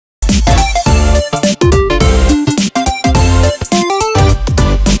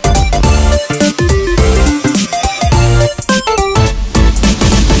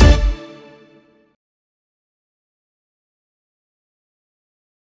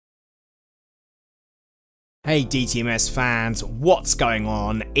Hey DTMS fans, what's going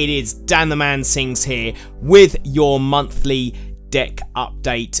on? It is Dan the Man Sings here with your monthly deck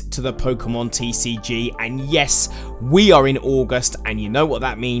update to the Pokemon TCG, and yes, we are in August, and you know what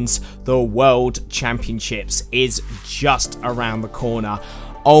that means. The World Championships is just around the corner.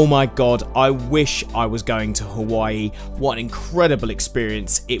 Oh my god, I wish I was going to Hawaii. What an incredible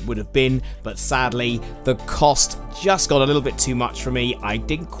experience it would have been, but sadly the cost just got a little bit too much for me. I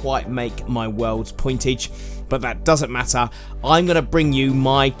didn't quite make my Worlds pointage, but that doesn't matter. I'm going to bring you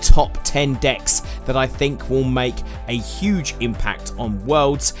my top 10 decks that I think will make a huge impact on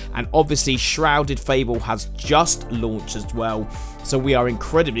Worlds, and obviously Shrouded Fable has just launched as well, so we are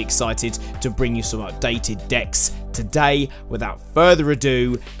incredibly excited to bring you some updated decks today. Without further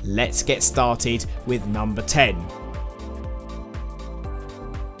ado, let's get started with number 10.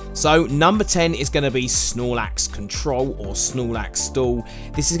 So number 10 is going to be Snorlax Control or Snorlax Stall.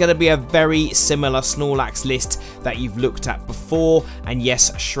 This is going to be a very similar Snorlax list that you've looked at before, and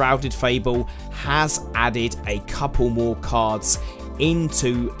yes, Shrouded Fable has added a couple more cards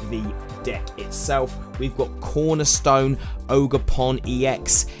into the deck itself. We've got Cornerstone Ogerpon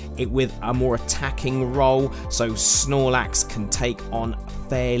EX with a more attacking role, so Snorlax can take on a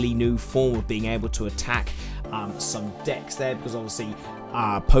fairly new form of being able to attack some decks there, because obviously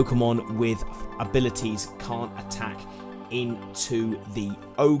Pokemon with abilities can't attack into the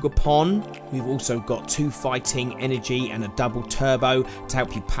Ogerpon. We've also got 2 fighting energy and a double turbo to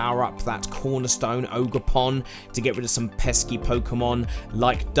help you power up that Cornerstone Ogerpon to get rid of some pesky Pokemon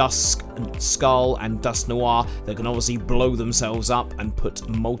like Duskull and Dusknoir that can obviously blow themselves up and put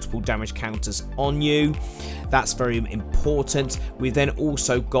multiple damage counters on you. That's very important. We've then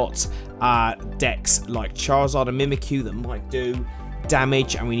also got decks like Charizard and Mimikyu that might do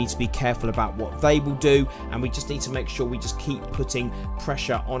damage, and we need to be careful about what they will do, and we just need to make sure we just keep putting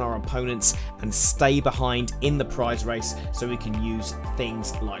pressure on our opponents and stay behind in the prize race, so we can use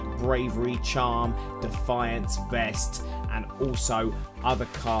things like Bravery Charm, Defiance Vest, and also other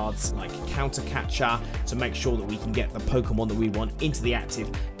cards like Counter Catcher to make sure that we can get the Pokemon that we want into the active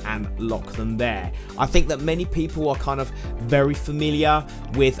and lock them there. I think that many people are kind of very familiar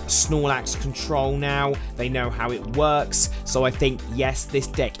with Snorlax Control now. They know how it works, so I think yes, this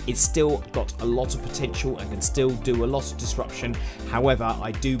deck is still got a lot of potential and can still do a lot of disruption. However,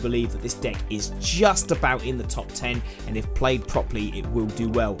 I do believe that this deck is just about in the top 10, and if played properly it will do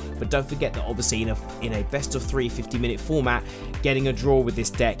well. But don't forget that obviously in a best of 3 50-minute format, getting a draw with this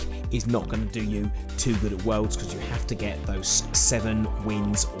deck is not going to do you too good at Worlds, because you have to get those 7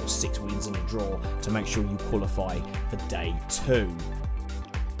 wins or 6 wins in a draw to make sure you qualify for day 2.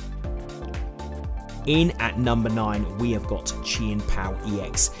 In at number 9, we have got Chien Pao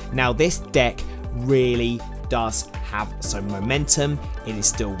EX. Now this deck really does have some momentum. It is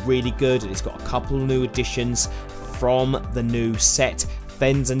still really good. It's got a couple new additions from the new set.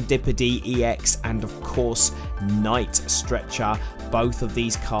 Fenzandipity EX and of course Night Stretcher. Both of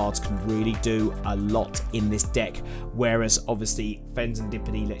these cards can really do a lot in this deck, whereas obviously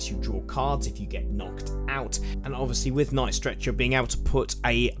Fenzandipity lets you draw cards if you get knocked out, and obviously with Night Stretcher being able to put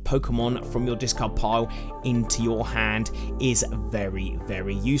a Pokemon from your discard pile into your hand is very,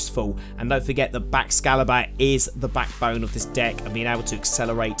 very useful. And don't forget that Baxcalibur is the backbone of this deck, and being able to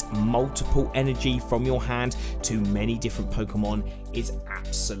accelerate multiple energy from your hand to many different Pokemon is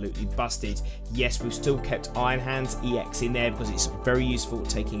absolutely busted. Yes, we've still kept Iron Hands EX in there because it's very useful at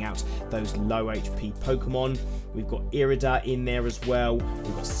taking out those low HP Pokemon. We've got Irida in there as well.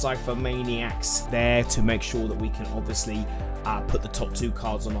 We've got Cypher Maniacs there to make sure that we can obviously put the top 2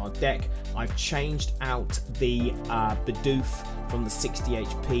 cards on our deck. I've changed out the Bidoof from the 60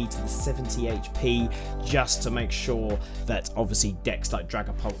 HP to the 70 HP just to make sure that obviously decks like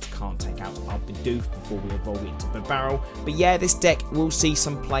Dragapult can't take out our Bidoof before we evolve it into Bibarel. But yeah, this deck will see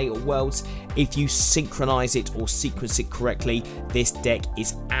some play at Worlds if you synchronize it or sequence it correctly. This deck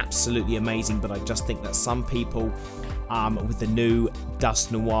is absolutely amazing, but I just think that some people with the new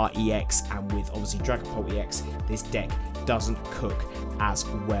Dusknoir EX and with obviously Dragapult EX, this deck doesn't cook as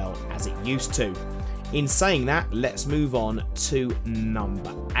well as it used to. In saying that, let's move on to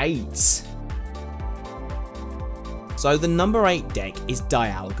number 8. So the number 8 deck is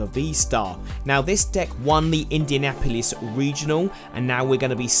Diagla VSTAR. Now this deck won the Indianapolis Regional, and now we're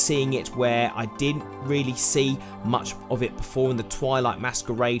going to be seeing it where I didn't really see much of it before in the Twilight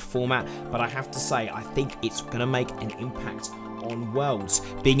Masquerade format, but I have to say I think it's going to make an impact on Worlds.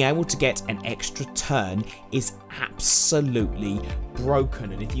 Being able to get an extra turn is absolutely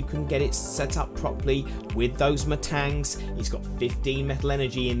broken, and if you can get it set up properly with those Matangs, he's got 15 metal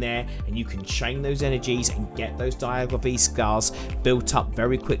energy in there, and you can chain those energies and get those Diagla VSYARs built up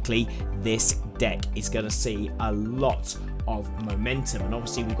very quickly. This deck is going to see a lot of momentum. And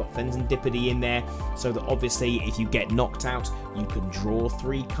obviously we've got Fenzandipity in there, so that obviously if you get knocked out you can draw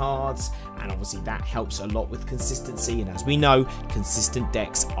 3 cards, and obviously that helps a lot with consistency. And as we know, consistent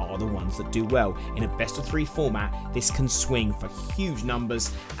decks are the ones that do well. In a best of 3 format, this can swing for huge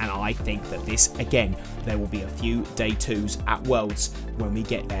numbers, and I think that this, again, there will be a few day 2s at Worlds when we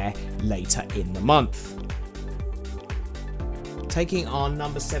get there later in the month. Taking our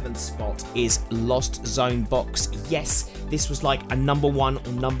number 7 spot is Lost Zone Box. Yes, this was like a number 1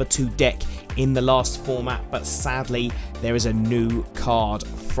 or number 2 deck in the last format, but sadly there is a new card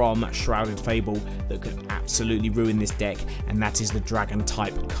from Shrouded Fable that could absolutely ruin this deck, and that is the Dragon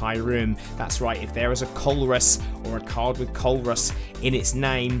type Kyurem. That's right, if there is a Colress or a card with Colress in its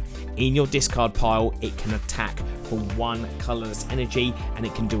name in your discard pile, it can attack for 1 colorless energy, and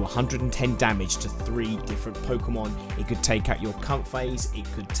it can do 110 damage to 3 different Pokemon. It could take out your Comphase, it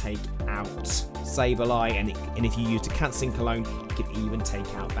could take out Sableye, and if you use the Canceling Cologne, it could even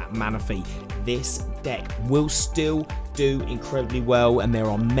take out that Manaphy. This deck will still do incredibly well, and there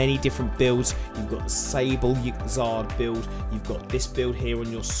are many different builds. You've got the Sablezard build, you've got this build here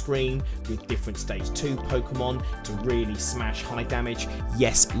on your screen with different stage 2 Pokemon to really smash high damage.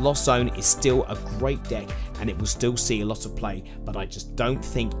 Yes, Lost Zone is still a great deck and it will still see a lot of play, but I just don't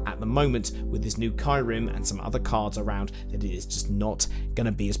think at the moment with this new Kyurem and some other cards around that it is just not going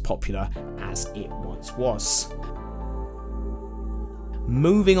to be as popular as it once was.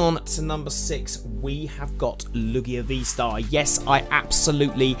 Moving on to number 6, we have got Lugia VSTAR. Yes, I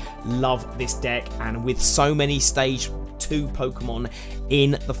absolutely love this deck, and with so many stage 2 Pokemon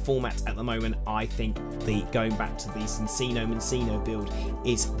in the format at the moment, I think going back to the Cincino build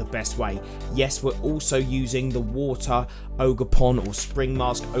is the best way. Yes, we're also using the Water Ogerpon or Spring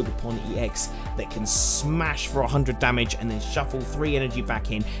Mask Ogerpon EX that can smash for 100 damage and then shuffle 3 energy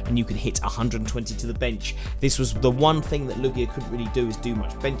back in, and you can hit 120 to the bench. This was the one thing that Lugia couldn't really do, is do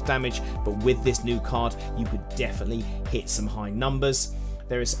much bench damage, but with this new card you could definitely hit some high numbers.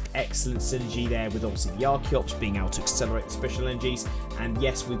 There is excellent synergy there with obviously the Archeops being able to accelerate the special energies, and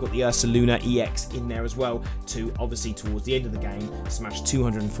yes, we've got the Ursaluna EX in there as well to obviously towards the end of the game smash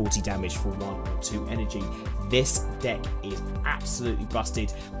 240 damage for 1 or 2 energy. This deck is absolutely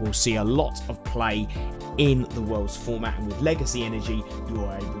busted. We'll see a lot of play in the Worlds format, and with Legacy Energy you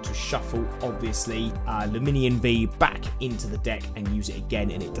are able to shuffle obviously Luminion V back into the deck and use it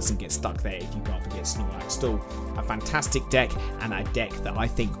again, and it doesn't get stuck there if you go up against Snorlax Stall. A fantastic deck, and a deck that I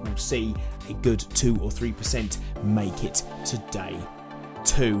think will see a good 2 or 3% make it to day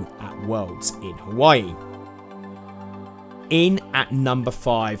 2 at Worlds in Hawaii. In at number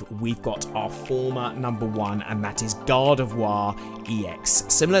 5, we've got our former number 1, and that is Gardevior EX.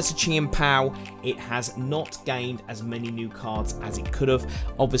 Similar to Chien Pao, it has not gained as many new cards as it could have.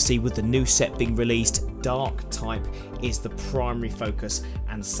 Obviously, with the new set being released, Dark type is the primary focus,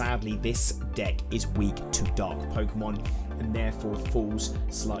 and sadly this deck is weak to Dark Pokemon and therefore falls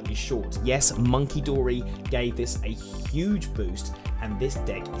slightly short. Yes, Munkidori gave this a huge boost, and this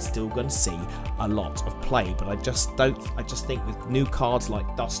deck is still going to see a lot of play, but I just think with new cards like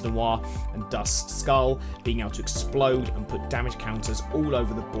Dusknoir and Duskull being able to explode and put damage counters all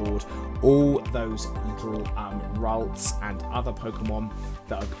over the board, all those little Ralts and other Pokemon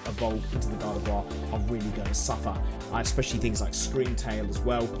that are evolved into the Gardevoir are really going to suffer, especially things like Screamtail as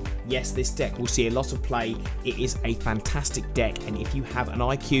well. Yes, this deck will see a lot of play. It is a fantastic deck, and if you have an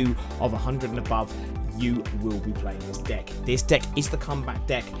IQ of 100 and above, you will be playing this deck. This deck is the comeback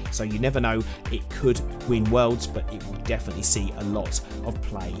deck, so you never know, it could win Worlds, but it will definitely see a lot of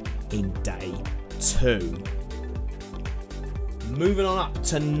play in day 2. Moving on up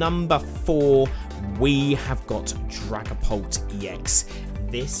to number 4, we have got Dragapult EX.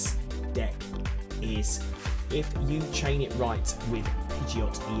 This deck is, if you chain it right with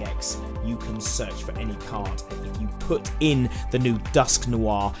Pidgeot EX, you can search for any card, and if you put in the new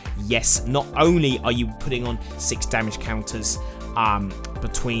Dusknoir, yes, not only are you putting on 6 damage counters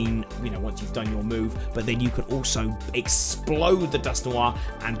between, once you've done your move, but then you can also explode the Dusknoir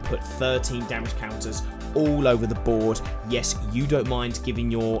and put 13 damage counters all over the board. Yes, you don't mind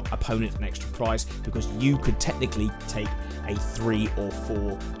giving your opponent an extra prize, because you could technically take a 3 or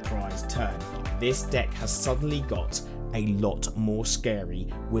 4 prize turn. This deck has suddenly got a lot more scary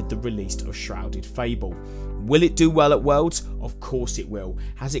with the release of Shrouded Fable. Will it do well at Worlds? Of course it will.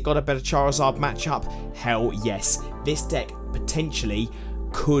 Has it got a better Charizard matchup? Hell yes. This deck potentially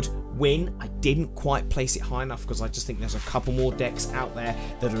could win. I didn't quite place it high enough because I just think there's a couple more decks out there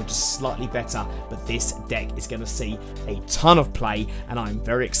that are just slightly better, but this deck is going to see a ton of play, and I'm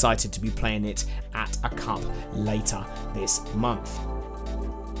very excited to be playing it at a cup later this month.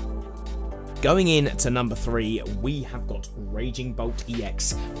 Going in to number 3, we have got Raging Bolt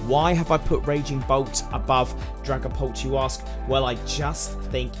EX. Why have I put Raging Bolt above Dragapult, you ask? Well, I just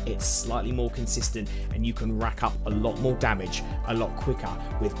think it's slightly more consistent and you can rack up a lot more damage a lot quicker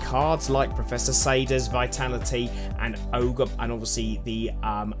with cards like Professor Sader's Vitality and Ogre, and obviously the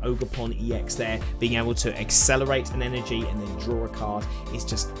Ogerpon EX there, being able to accelerate an energy and then draw a card is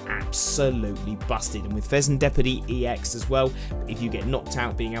just absolutely busted. And with Vesendepity EX as well, if you get knocked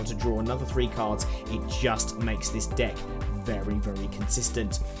out, being able to draw another 3 cards, it just makes this deck very, very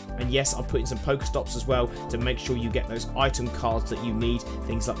consistent. And yes, I'll put in some Pokestops as well to make sure you get those item cards that you need,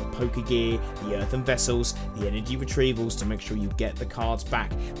 things like the Poke Gear, the Earthen Vessels, the Energy Retrievals, to make sure you get the cards back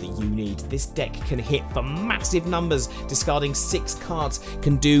that you need. This deck can hit for massive numbers. Discarding 6 cards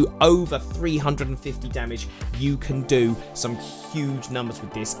can do over 350 damage. You can do some huge numbers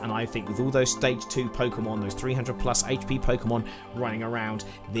with this, and I think with all those stage 2 Pokemon, those 300 plus HP Pokemon running around,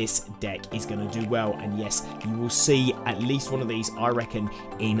 this deck is going to do well. And yes, you will see at least one of these, I reckon,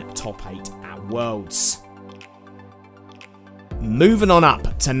 in top 8 at Worlds. Moving on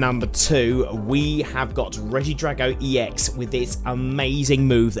up to number 2, we have got Regidrago EX with this amazing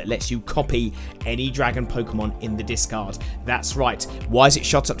move that lets you copy any dragon Pokemon in the discard. That's right. Why is it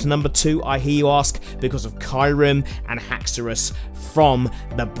shot up to number 2, I hear you ask? Because of Kyurem and Haxorus from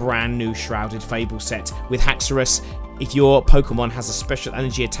the brand new Shrouded Fable set. With Haxorus, if your Pokemon has a special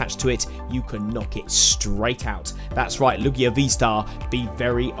energy attached to it, you can knock it straight out. That's right, Lugia VSTAR, be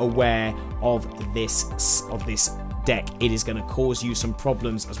very aware of this deck. It is going to cause you some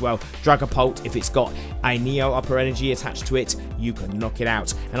problems as well. Dragapult, if it's got a Neo upper energy attached to it, you can knock it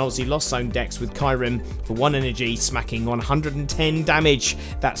out. And obviously Lost Zone decks with Kyurem for 1 energy, smacking 110 damage.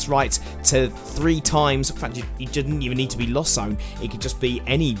 That's right, to 3 times. In fact, you didn't even need to be Lost Zone. It could just be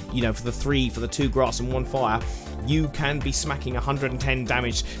any, you know, for the 2 grass and 1 fire. You can be smacking 110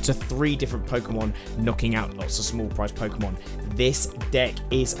 damage to 3 different Pokemon, knocking out lots of small prize Pokemon. This deck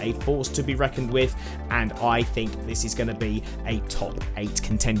is a force to be reckoned with, and I think this is going to be a top 8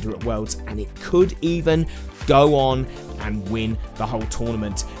 contender at Worlds, and it could even go on and win the whole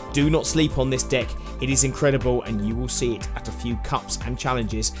tournament. Do not sleep on this deck. It is incredible, and you will see it at a few cups and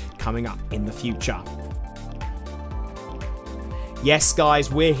challenges coming up in the future. Yes,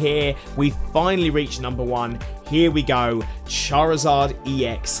 guys, we're here. We've finally reached number 1. Here we go. Charizard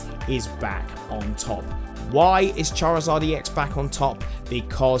EX is back on top. Why is Charizard EX back on top?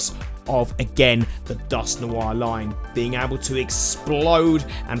 Because of, again, the Dusknoir line. Being able to explode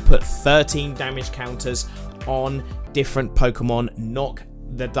and put 13 damage counters on different Pokemon, knock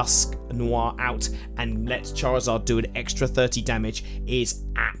the Dusknoir out and let Charizard do an extra 30 damage is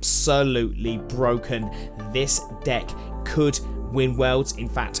absolutely broken. This deck could win Worlds. In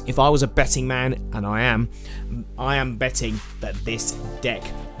fact, if I was a betting man, and I am betting that this deck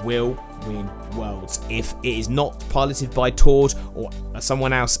will win Worlds. If it is not piloted by Tord or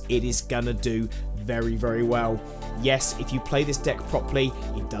someone else, it is gonna do very, very well. Yes, if you play this deck properly,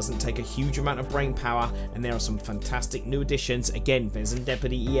 it doesn't take a huge amount of brain power, and there are some fantastic new additions. Again,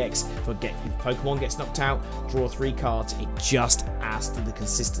 Vesendepity EX, if Pokemon gets knocked out, draw 3 cards. It just adds to the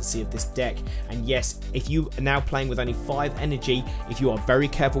consistency of this deck. And yes, if you are now playing with only 5 energy, if you are very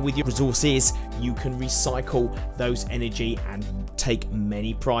careful with your resources, you can recycle those energy and take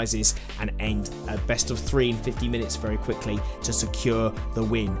many prizes and end a best of 3 in 50 minutes very quickly to secure the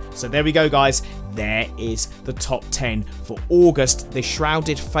win. So there we go, guys. There is the top 10 for August, the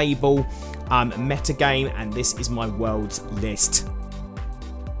Shrouded Fable metagame, and this is my Worlds list.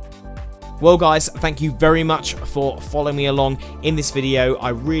 Well, guys, thank you very much for following me along in this video. I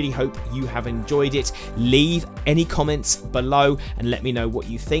really hope you have enjoyed it. Leave any comments below and let me know what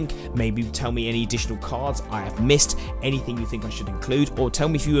you think. Maybe tell me any additional cards I have missed, anything you think I should include, or tell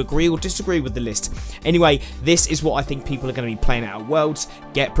me if you agree or disagree with the list. Anyway, this is what I think people are going to be playing out at Worlds.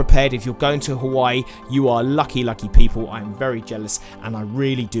 Get prepared. If you're going to Hawaii, you are lucky, lucky people. I am very jealous, and I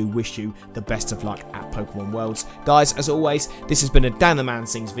really do wish you the best of luck at Pokemon Worlds. Guys, as always, this has been a Dan the Man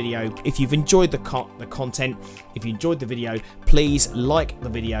Sings video. If you've enjoyed the content, if you enjoyed the video, please like the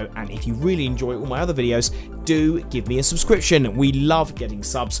video, and if you really enjoy all my other videos, do give me a subscription. We love getting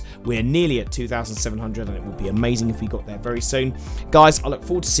subs. We're nearly at 2,700, and it would be amazing if we got there very soon. Guys, I look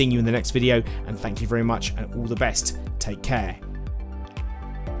forward to seeing you in the next video, and thank you very much, and all the best. Take care.